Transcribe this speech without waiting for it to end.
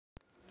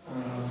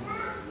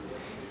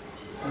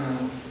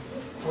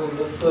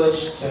when the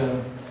first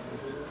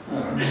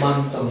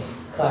month of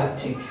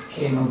Kartik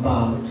came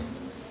about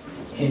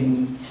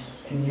in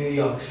New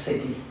York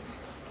City.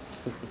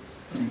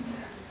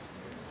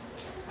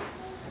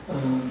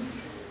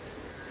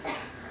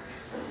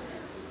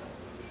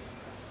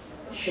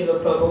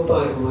 Srila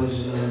Prabhupada was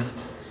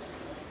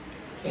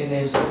in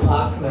his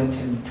apartment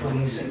in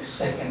 26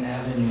 Second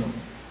Avenue.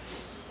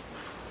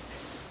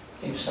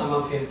 If some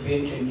of you have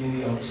been to New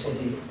York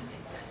City,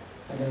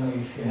 I don't know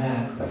if you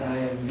have, but I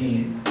have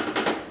been.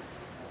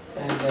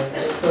 And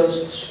the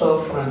first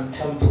storefront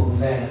temple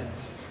there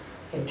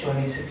in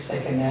 26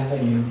 Second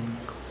Avenue,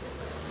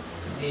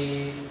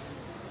 the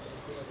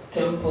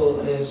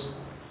temple is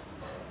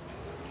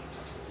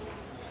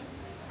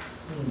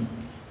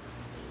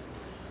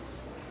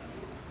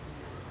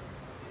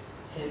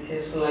it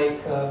is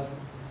like a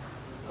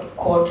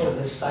quarter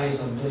the size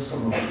of this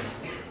room.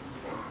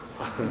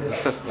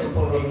 This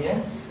temple room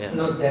here, yeah.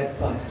 Not that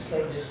part, it's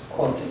like just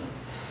quarter.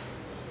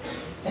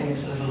 And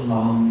it's a little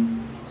long.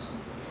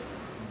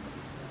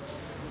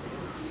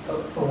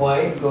 The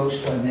wide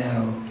goes to a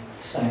narrow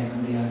side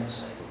on the other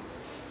side.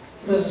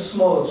 It was a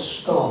small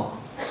store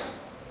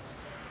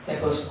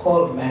that was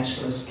called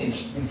Matchless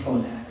Gifts before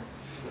that.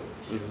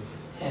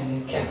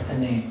 And it kept the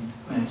name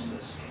Matchless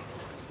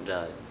Gifts.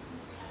 Right.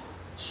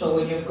 So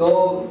when you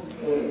go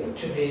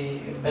to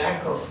the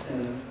back of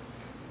the,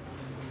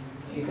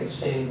 you could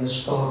say the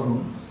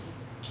storeroom,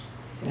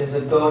 there's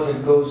a door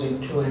that goes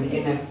into an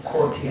inner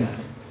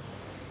courtyard.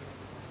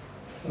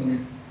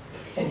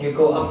 And you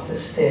go up the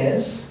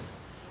stairs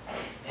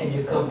and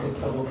you come to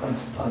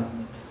Prabhupada's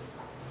apartment.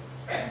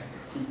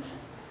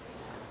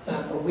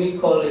 We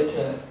call it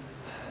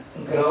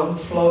ground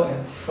floor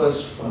and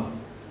first floor.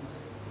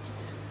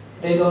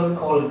 They don't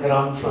call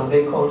ground floor,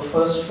 they call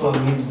first floor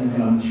means the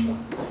ground floor.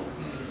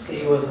 So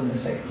he was on the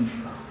second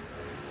floor.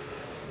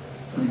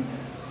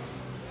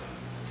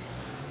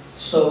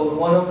 So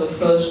one of the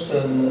first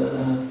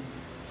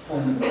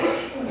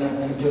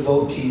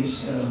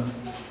devotees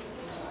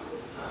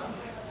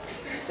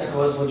that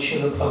was with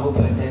Srila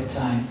Prabhupada at that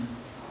time,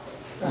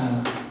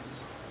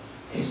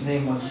 his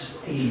name was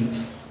Steve,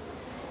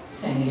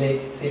 and he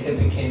later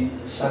became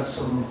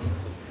Satsarup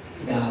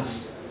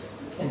Das,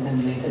 and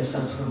then later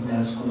Satsarup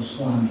Das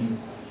Goswami,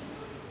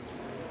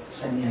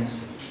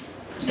 sannyasi.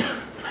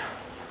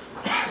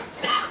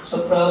 So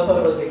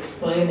Prabhupada was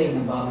explaining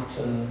about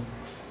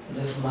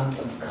this month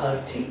of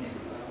Kartik,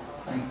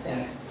 like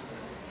that,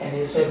 and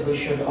he said we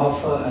should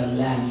offer a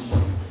lamp.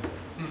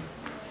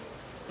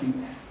 Like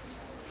that.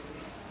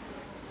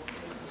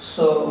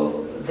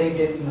 So they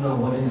didn't know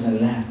what is a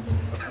lamp.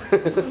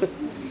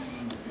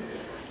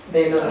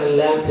 They know a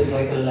lamp is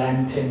like a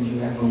lantern,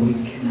 you have a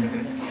wick and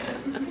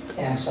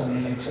you have some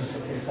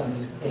electricity, some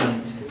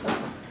light.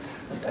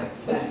 Like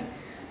that.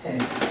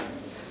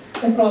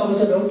 And Prabhupada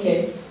said,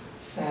 okay,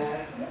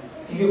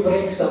 you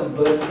bring some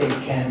birthday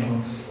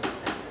candles.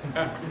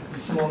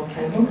 Small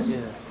candles?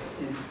 Yeah.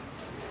 Yes.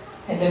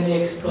 And then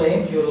he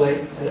explained, you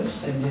light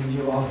this and then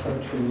you offer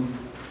to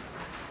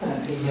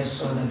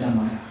Yasoda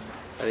Damodar.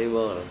 Very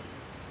well.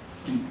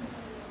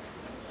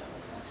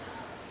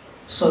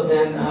 So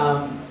then,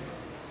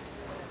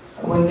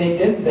 when they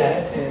did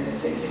that,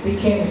 they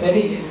became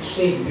very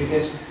intrigued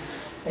because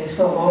they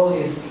saw all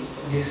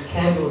these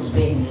candles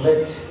being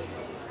lit,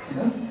 you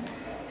know.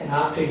 And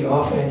after you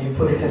offer and you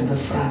put it in the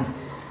front,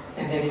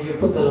 and then if you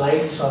put the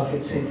lights off,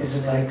 it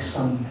is like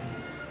some,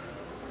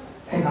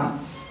 you know,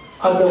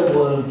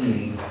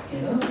 otherworldly,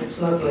 you know. It's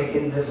not like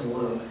in this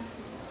world,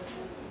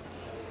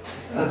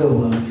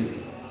 otherworldly.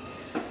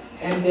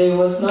 And they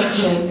was not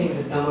chanting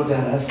the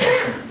Damodar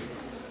Astaka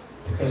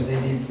because they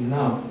didn't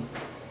know.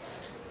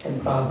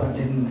 And Prabhupada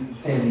didn't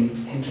really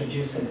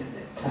introduce it at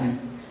that time.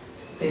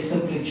 They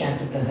simply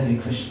chanted the Hare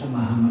Krishna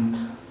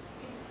Mahamantra,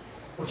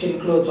 which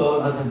includes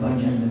all other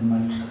bhajans and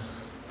mantras,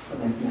 for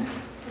that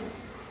matter,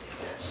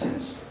 in that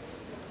sense.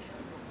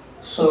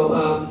 So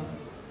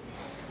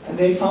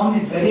they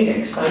found it very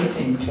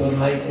exciting to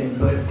light a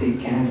birthday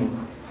candle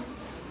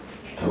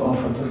to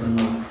offer to the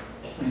Lord.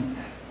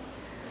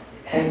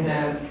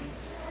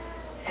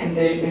 And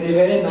they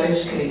very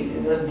nicely,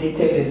 the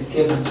detail is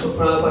given. So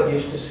Prabhupada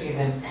used to see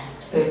them.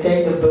 They'll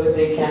take the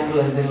birthday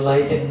candle and they'll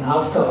light it, and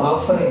after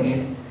offering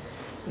it,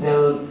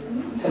 they'll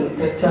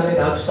turn it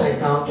upside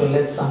down to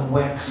let some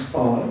wax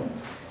fall,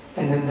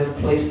 and then they'll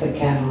place the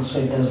candle so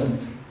it doesn't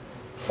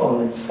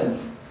fall itself.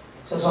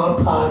 So it's all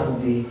part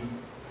of the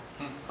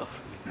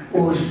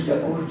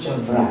Urja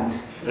Vrat.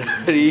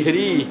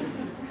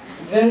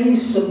 Very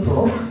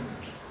simple,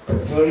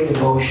 but very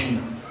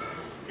devotional.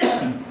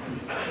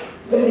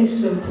 Very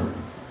simple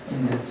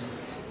in that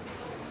sense.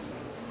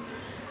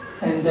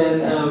 And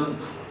then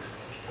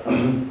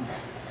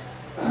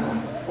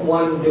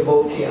one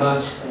devotee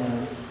asked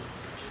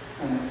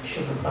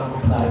Srila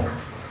Prabhupada,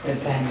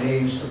 that time they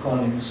used to call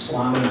him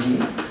Swamiji.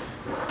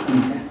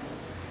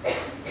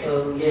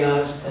 So he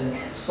asked,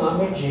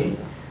 Swamiji,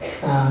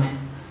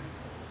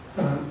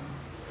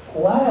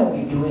 why are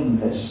we doing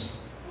this?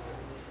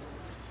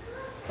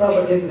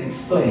 Prabhupada didn't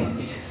explain,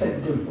 he just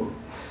said do.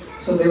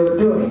 So they were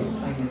doing it.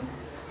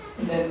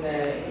 And then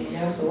he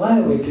asked, why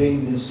are we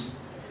doing this?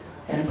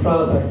 And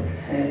Prabhupada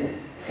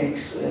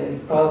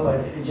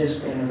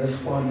just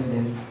responded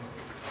in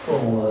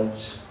 4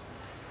 words.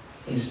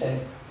 He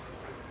said,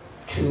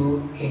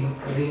 to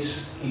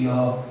increase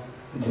your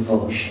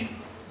devotion.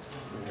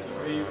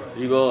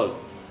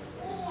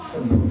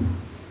 Simple.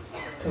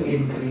 To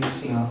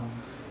increase your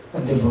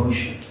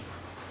devotion.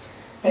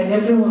 And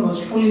everyone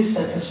was fully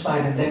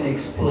satisfied and then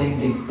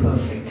explained it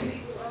perfectly.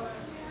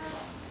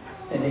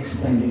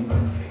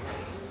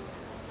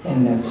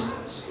 In that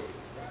sense.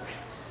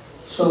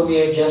 So we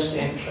are just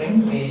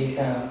entering the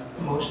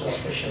most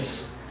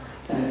auspicious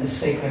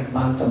sacred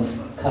month of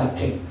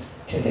Kartik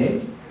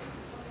today,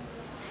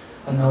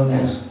 known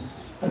as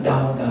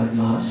Damodar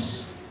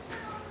Mass.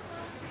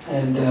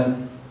 And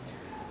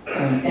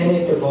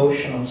any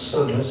devotional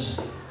service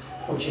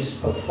which is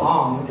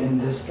performed in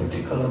this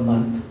particular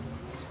month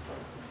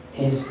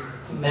is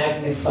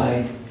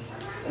magnified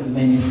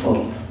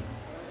manifold,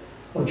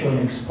 which we'll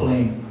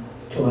explain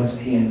towards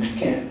the end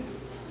again.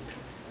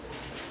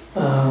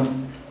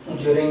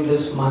 During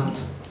this month,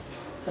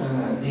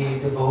 the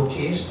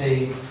devotees,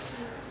 they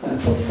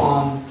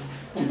perform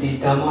the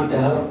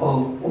Damodar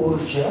or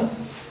Urja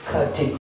Kartik